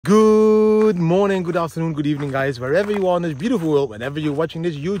Good morning, good afternoon, good evening, guys. Wherever you are in this beautiful world, whenever you're watching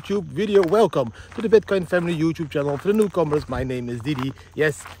this YouTube video, welcome to the Bitcoin Family YouTube channel. For the newcomers, my name is Didi.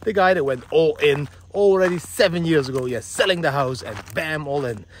 Yes, the guy that went all in already 7 years ago. Yes, selling the house and bam, all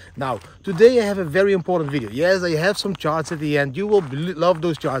in. Now, today I have a very important video. Yes, I have some charts at the end. You will love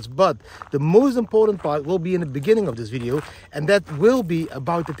those charts, but the most important part will be in the beginning of this video, and that will be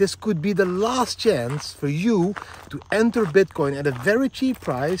about that this could be the last chance for you to enter Bitcoin at a very cheap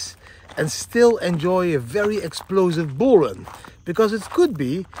price and still enjoy a very explosive bull run. Because it could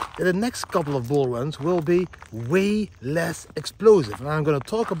be that the next couple of bull runs will be way less explosive. And I'm going to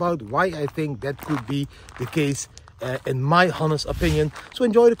talk about why I think that could be the case in my honest opinion. So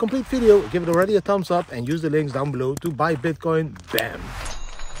enjoy the complete video, give it already a thumbs up and use the links down below to buy Bitcoin. Bam!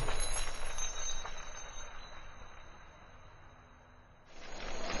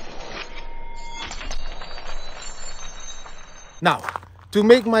 Now, to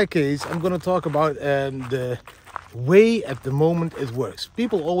make my case, I'm going to talk about the way at the moment it works.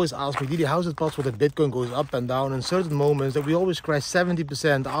 People always ask me, Didi, how is it possible that Bitcoin goes up and down in certain moments, that we always crash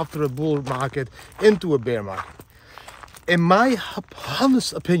 70% after a bull market into a bear market? In my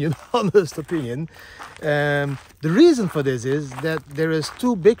honest opinion, the reason for this is that there is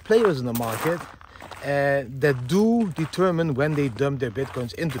two big players in the market that do determine when they dump their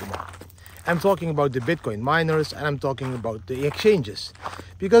Bitcoins into the market. I'm talking about the Bitcoin miners and I'm talking about the exchanges.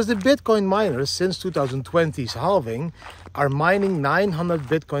 Because the Bitcoin miners, since 2020's halving, are mining 900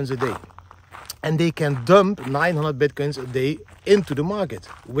 Bitcoins a day. And they can dump 900 Bitcoins a day into the market,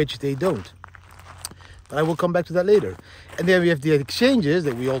 which they don't. But I will come back to that later. And then we have the exchanges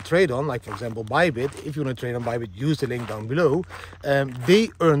that we all trade on, like for example Bybit. If you want to trade on Bybit, use the link down below.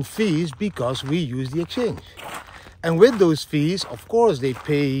 They earn fees because we use the exchange. And with those fees, of course, they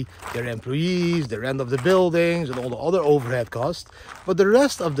pay their employees, the rent of the buildings, and all the other overhead costs. But the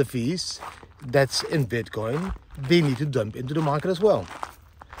rest of the fees that's in Bitcoin, they need to dump into the market as well.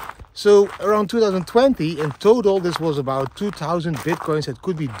 So around 2020, in total, this was about 2,000 Bitcoins that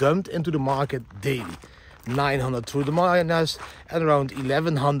could be dumped into the market daily. 900 through the miners and around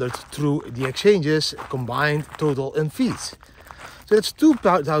 1,100 through the exchanges, combined total in fees. So that's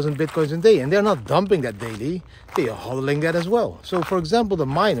 2,000 Bitcoins a day, and they're not dumping that daily, they are hodling that as well. So for example, the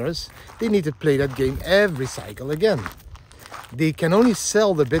miners, they need to play that game every cycle again. They can only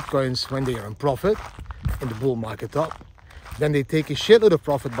sell the Bitcoins when they are in profit, in the bull market top. Then they take a shitload of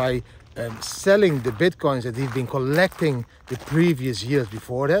profit by selling the Bitcoins that they've been collecting the previous years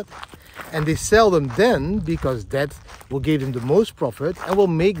before that. And they sell them then because that will give them the most profit and will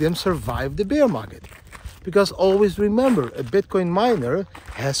make them survive the bear market. Because always remember, a Bitcoin miner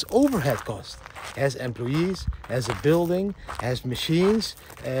has overhead costs, has employees, has a building, has machines,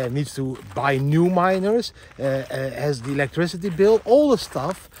 needs to buy new miners, has the electricity bill, all the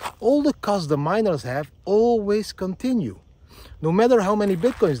stuff, all the costs the miners have always continue. No matter how many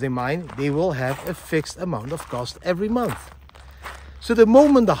Bitcoins they mine, they will have a fixed amount of cost every month. So the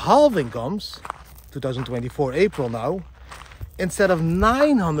moment the halving comes, 2024 April now, instead of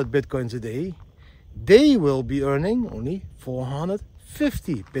 900 Bitcoins a day, they will be earning only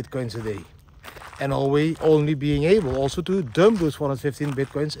 450 Bitcoins a day. And only being able also to dump those 415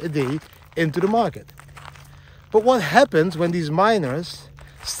 Bitcoins a day into the market. But what happens when these miners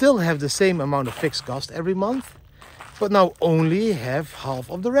still have the same amount of fixed cost every month, but now only have half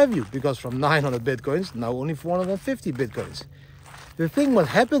of the revenue? Because from 900 Bitcoins, now only 450 Bitcoins. The thing what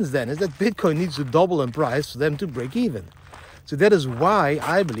happens then is that Bitcoin needs to double in price for them to break even. So that is why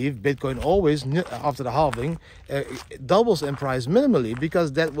I believe Bitcoin always, after the halving, doubles in price minimally,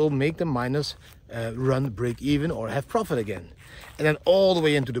 because that will make the miners run break even or have profit again. And then all the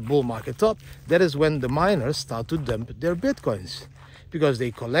way into the bull market top, that is when the miners start to dump their Bitcoins. Because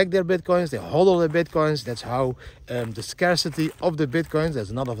they collect their Bitcoins, they hodl their Bitcoins. That's how the scarcity of the Bitcoins,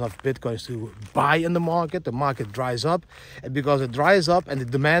 there's not enough Bitcoins to buy in the market dries up. And because it dries up and the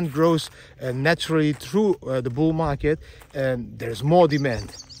demand grows naturally through the bull market, there's more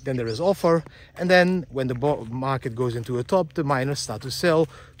demand than there is offer. And then when the market goes into a top, the miners start to sell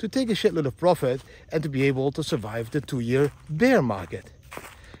to take a shitload of profit and to be able to survive the 2-year bear market.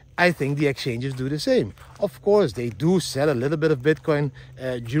 I think the exchanges do the same. Of course, they do sell a little bit of Bitcoin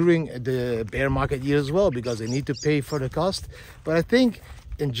during the bear market year as well, because they need to pay for the cost. But I think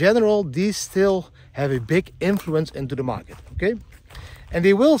in general, these still have a big influence into the market, okay? And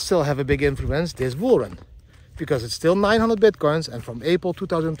they will still have a big influence this bull run, because it's still 900 Bitcoins, and from April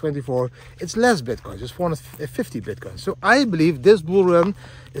 2024, it's less Bitcoins, it's 450 Bitcoins. So I believe this bull run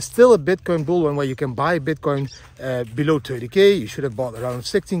is still a Bitcoin bull run where you can buy Bitcoin below 30K. You should have bought around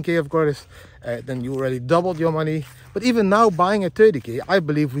 16K, of course, then you already doubled your money. But even now, buying at 30K, I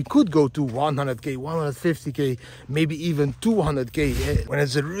believe we could go to 100K, 150K, maybe even 200K. When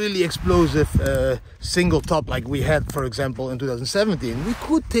it's a really explosive single top like we had, for example, in 2017, we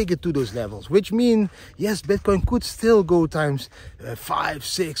could take it to those levels, which means, yes, Bitcoin could still go times 5,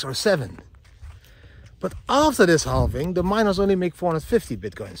 6, or 7. But after this halving, the miners only make 450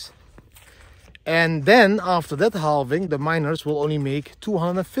 Bitcoins. And then after that halving, the miners will only make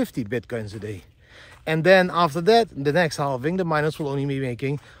 250 Bitcoins a day. And then after that, the next halving, the miners will only be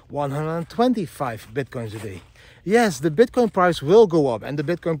making 125 Bitcoins a day. Yes, the Bitcoin price will go up. And the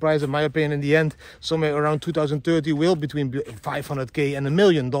Bitcoin price, in my opinion, in the end, somewhere around 2030, will between 500K and $1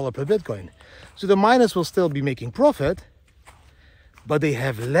 million per Bitcoin. So the miners will still be making profit, but they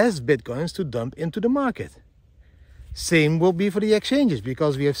have less Bitcoins to dump into the market. Same will be for the exchanges,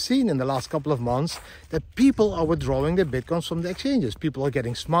 because we have seen in the last couple of months that people are withdrawing their Bitcoins from the exchanges. People are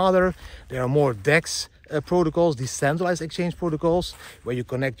getting smarter. There are more DEX protocols, decentralized exchange protocols, where you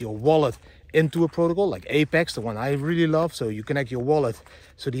connect your wallet into a protocol like Apex, the one I really love. So you connect your wallet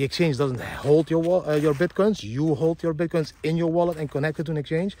so the exchange doesn't hold your Bitcoins. You hold your Bitcoins in your wallet and connect it to an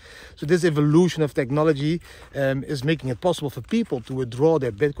exchange. So this evolution of technology is making it possible for people to withdraw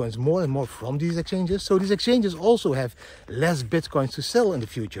their Bitcoins more and more from these exchanges. So these exchanges also have less Bitcoins to sell in the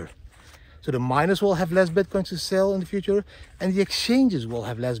future. So the miners will have less Bitcoins to sell in the future, and the exchanges will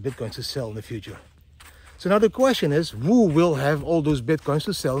have less Bitcoins to sell in the future. So now the question is, who will have all those Bitcoins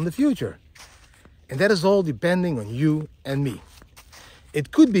to sell in the future? And that is all depending on you and me.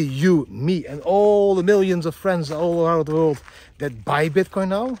 It could be you, me, and all the millions of friends all around the world that buy Bitcoin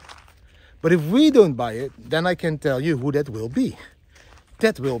now. But if we don't buy it, then I can tell you who that will be.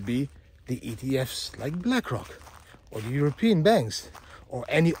 That will be the ETFs like BlackRock, or the European banks, or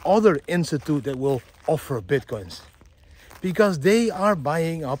any other institute that will offer Bitcoins. Because they are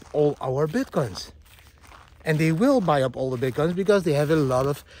buying up all our Bitcoins. And they will buy up all the Bitcoins because they have a lot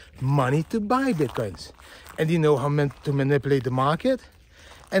of money to buy Bitcoins. And they know how to manipulate the market.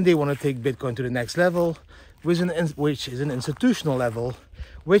 And they want to take Bitcoin to the next level, which is an institutional level,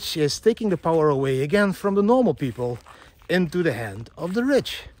 which is taking the power away again from the normal people into the hand of the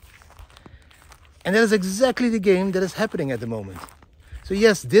rich. And that is exactly the game that is happening at the moment. So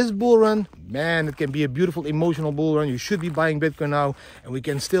yes, this bull run, man, it can be a beautiful emotional bull run. You should be buying Bitcoin now, and we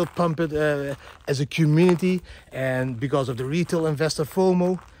can still pump it as a community, and because of the retail investor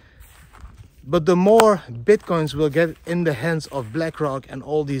FOMO. But the more Bitcoins will get in the hands of BlackRock and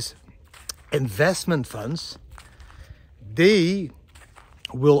all these investment funds, they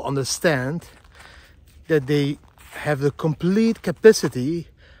will understand that they have the complete capacity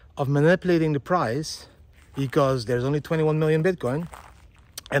of manipulating the price, because there's only 21 million Bitcoin.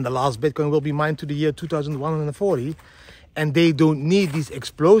 And the last Bitcoin will be mined to the year 2140. And they don't need these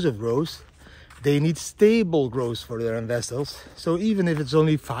explosive growth. They need stable growth for their investors. So even if it's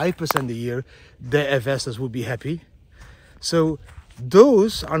only 5% a year, their investors would be happy. So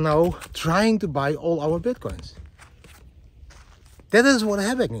those are now trying to buy all our Bitcoins. That is what's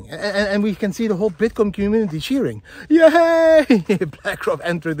happening. And we can see the whole Bitcoin community cheering. Yay! BlackRock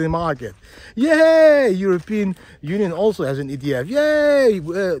entered the market. Yay! European Union also has an ETF. Yay!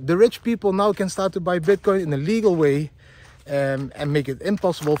 The rich people now can start to buy Bitcoin in a legal way, and make it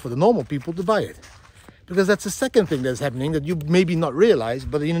impossible for the normal people to buy it. Because that's the second thing that's happening that you maybe not realize.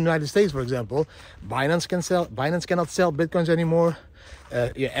 But in the United States, for example, Binance cannot sell Bitcoins anymore.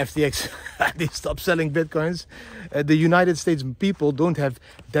 FTX, they stopped selling Bitcoins. The United States people don't have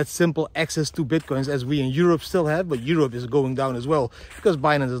that simple access to Bitcoins as we in Europe still have, but Europe is going down as well because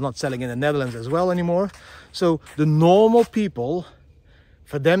Binance is not selling in the Netherlands as well anymore. So the normal people,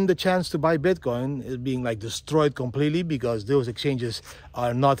 for them the chance to buy Bitcoin is being like destroyed completely, because those exchanges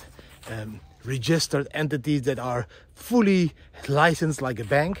are not registered entities that are fully licensed like a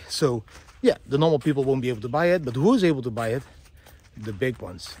bank. So yeah, the normal people won't be able to buy it, but who is able to buy it? The big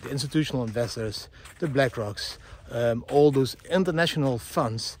ones, the institutional investors, the BlackRocks, all those international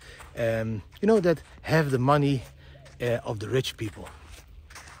funds, that have the money of the rich people.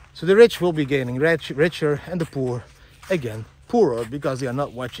 So the rich will be getting richer, and the poor, again, poorer, because they are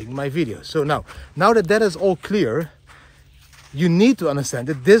not watching my videos. So now that that is all clear, you need to understand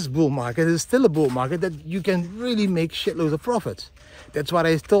that this bull market is still a bull market that you can really make shitloads of profits. That's what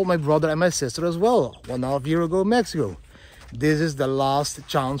I told my brother and my sister as well 1.5 years ago in Mexico. This is the last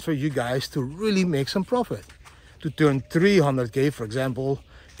chance for you guys to really make some profit. To turn 300K, for example,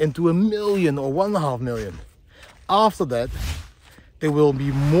 into $1 million or 1.5 million. After that, there will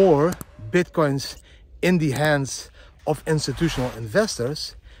be more Bitcoins in the hands of institutional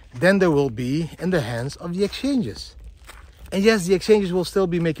investors than there will be in the hands of the exchanges. And yes, the exchanges will still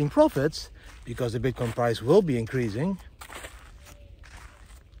be making profits, because the Bitcoin price will be increasing.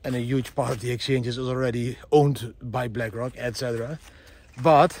 And a huge part of the exchanges is already owned by BlackRock, etc.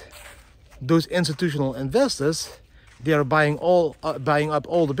 But those institutional investors, they are buying up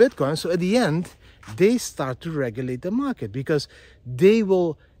all the Bitcoins. So at the end, they start to regulate the market because they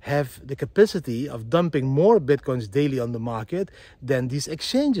will have the capacity of dumping more Bitcoins daily on the market than these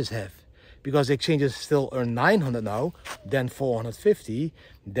exchanges have. Because the exchanges still earn 900 now, then 450,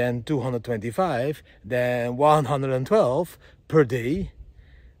 then 225, then 112 per day.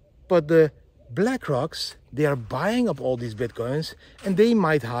 But the BlackRocks, they are buying up all these Bitcoins, and they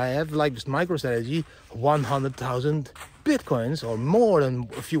might have, like this MicroStrategy, 100,000 Bitcoins or more than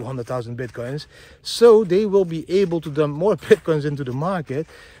a few 100,000 Bitcoins. So they will be able to dump more Bitcoins into the market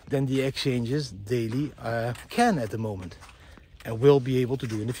than the exchanges daily can at the moment, and will be able to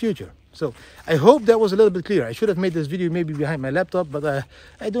do in the future. So I hope that was a little bit clear. I should have made this video maybe behind my laptop, but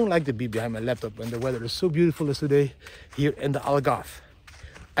I don't like to be behind my laptop when the weather is so beautiful as today here in the Algarve.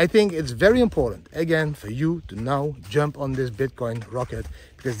 I think it's very important, again, for you to now jump on this Bitcoin rocket,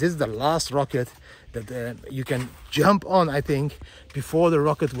 because this is the last rocket that you can jump on, I think, before the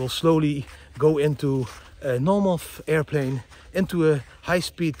rocket will slowly go into a normal airplane, into a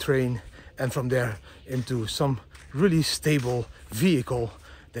high-speed train, and from there into some really stable vehicle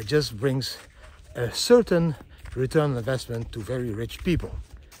that just brings a certain return on investment to very rich people.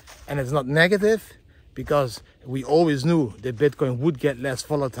 And it's not negative, because we always knew that Bitcoin would get less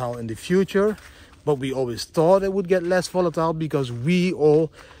volatile in the future, but we always thought it would get less volatile because we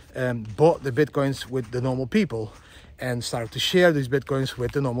all bought the Bitcoins with the normal people and started to share these Bitcoins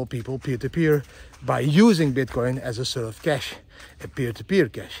with the normal people peer-to-peer by using Bitcoin as a sort of cash, a peer-to-peer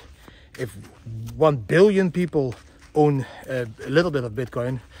cash. If 1 billion people own a little bit of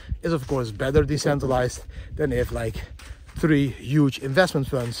Bitcoin, is of course better decentralized than if like 3 huge investment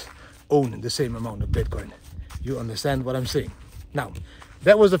funds own the same amount of Bitcoin. You understand what I'm saying? Now,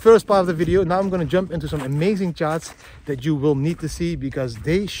 that was the first part of the video. Now I'm going to jump into some amazing charts that you will need to see, because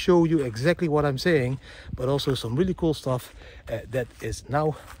they show you exactly what I'm saying, but also some really cool stuff that is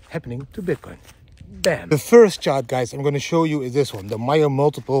now happening to Bitcoin. Bam! The first chart, guys, I'm going to show you is this one, the Mayer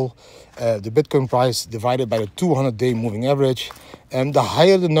multiple, the Bitcoin price divided by the 200-day moving average. And the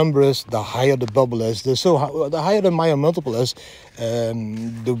higher the number is, the higher the bubble is. The higher the Mayer multiple is,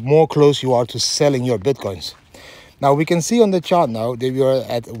 the more close you are to selling your Bitcoins. Now we can see on the chart now that we are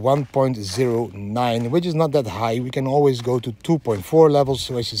at 1.09, which is not that high. We can always go to 2.4 levels,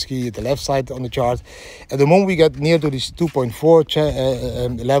 so as you see at the left side on the chart. At the moment we get near to these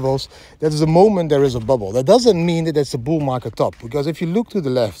 2.4 levels, that is the moment there is a bubble. That doesn't mean that that's a bull market top, because if you look to the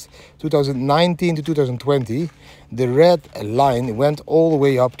left, 2019 to 2020, the red line went all the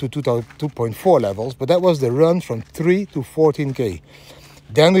way up to 2.4 levels, but that was the run from 3 to 14K.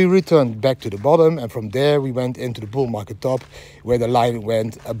 Then we returned back to the bottom, and from there we went into the bull market top, where the line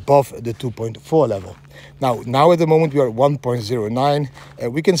went above the 2.4 level. Now at the moment we are at 1.09.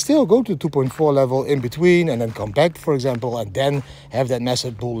 We can still go to 2.4 level in between and then come back, for example, and then have that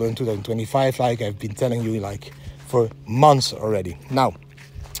massive bull in 2025, like I've been telling you like for months already. Now,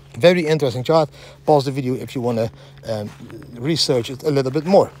 very interesting chart. Pause the video if you want to research it a little bit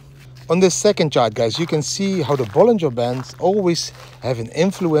more. On this second chart, guys, you can see how the Bollinger Bands always have an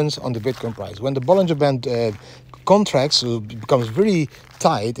influence on the Bitcoin price. When the Bollinger Band contracts, so it becomes very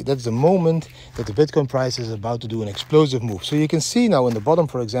tight, that's the moment that the Bitcoin price is about to do an explosive move. So you can see now in the bottom,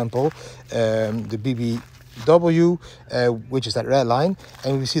 for example, the BBW, which is that red line,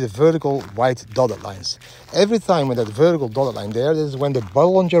 and we see the vertical white dotted lines. Every time when that vertical dotted line there, this is when the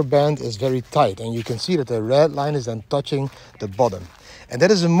Bollinger Band is very tight, and you can see that the red line is then touching the bottom. And that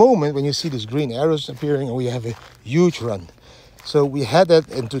is a moment when you see these green arrows appearing and we have a huge run. So we had that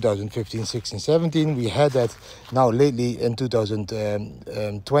in 2015, 16, 17. We had that now lately in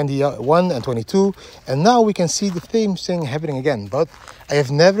 2021 and 22. And now we can see the same thing happening again. But I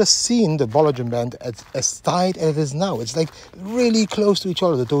have never seen the Bollinger Band as tight as it is now. It's like really close to each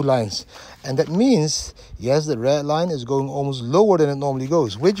other, the two lines. And that means, yes, the red line is going almost lower than it normally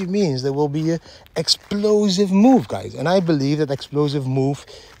goes, which means there will be an explosive move, guys. And I believe that explosive move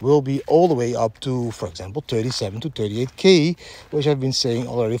will be all the way up to, for example, 37 to 38K, which I've been saying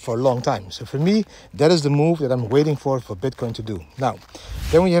already for a long time. So for me, that is the move that I'm waiting for Bitcoin to do. Now,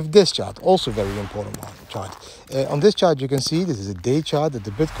 then we have this chart, also very important chart. On this chart, you can see this is a day chart that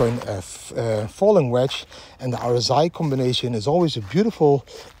the Bitcoin falling wedge and the RSI combination is always a beautiful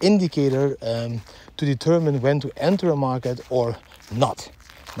indicator to determine when to enter a market or not.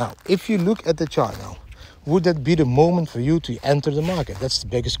 Now, if you look at the chart now, would that be the moment for you to enter the market? That's the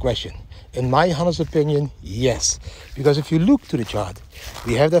biggest question. In my honest opinion, yes. Because if you look to the chart,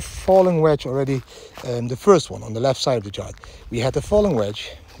 we have the falling wedge already, the first one on the left side of the chart. We had the falling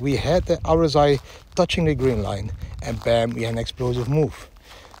wedge, we had the RSI touching the green line, and bam, we had an explosive move.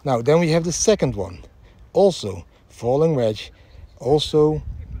 Now, then we have the second one, also falling wedge, also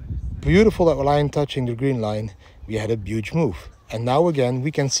beautiful line touching the green line. We had a huge move. And now again,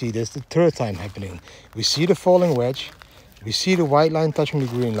 we can see this the third time happening. We see the falling wedge, we see the white line touching the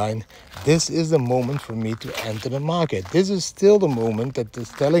green line. This is the moment for me to enter the market. This is still the moment that is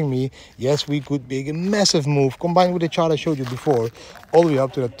telling me, yes, we could make a massive move, combined with the chart I showed you before, all the way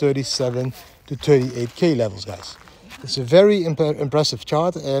up to the 37 to 38K levels, guys. It's a very impressive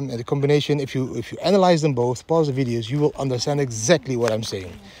chart, and the combination, if you analyze them both, pause the videos, you will understand exactly what I'm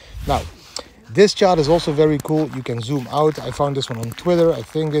saying. Now, this chart is also very cool. You can zoom out. I found this one on Twitter. I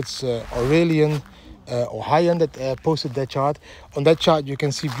think it's Aurelian or High-End that posted that chart. On that chart, you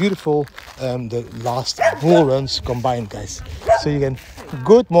can see beautiful the last bull runs combined, guys. So you can,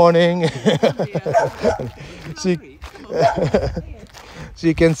 good morning. So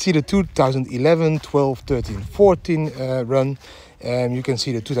you can see the 2011, 12, 13, 14 run. You can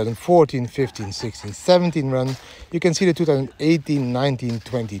see the 2014, 15, 16, 17 run. You can see the 2018, 19,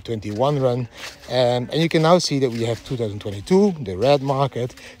 20, 21 run. And you can now see that we have 2022, the red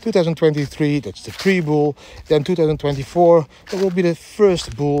market, 2023, that's the pre-bull, then 2024, that will be the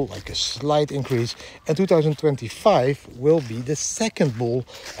first bull, like a slight increase, and 2025 will be the second bull,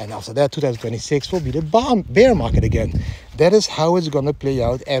 and after that 2026 will be the bear market again. That is how it's gonna play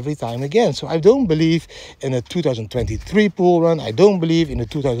out every time again. So I don't believe in a 2023 bull run. I don't believe in a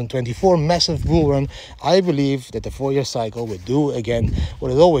 2024 massive bull run. I believe that the 4-year cycle will do again what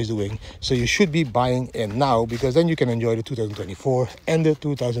it's always doing. So you should be buying in now, because then you can enjoy the 2024 and the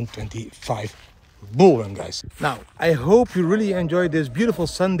 2025 bull run, guys. Now, I hope you really enjoyed this beautiful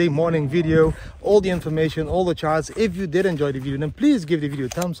Sunday morning video, all the information, all the charts. If you did enjoy the video, then please give the video a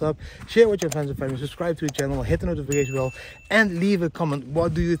thumbs up, share with your friends and family, subscribe to the channel, hit the notification bell, and leave a comment.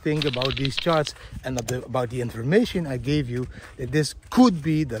 What do you think about these charts and about the information I gave you, that this could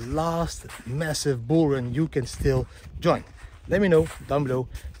be the last massive bull run you can still join? Let me know down below.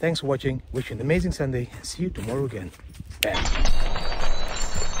 Thanks for watching. Wish you an amazing Sunday. See you tomorrow again. Bye.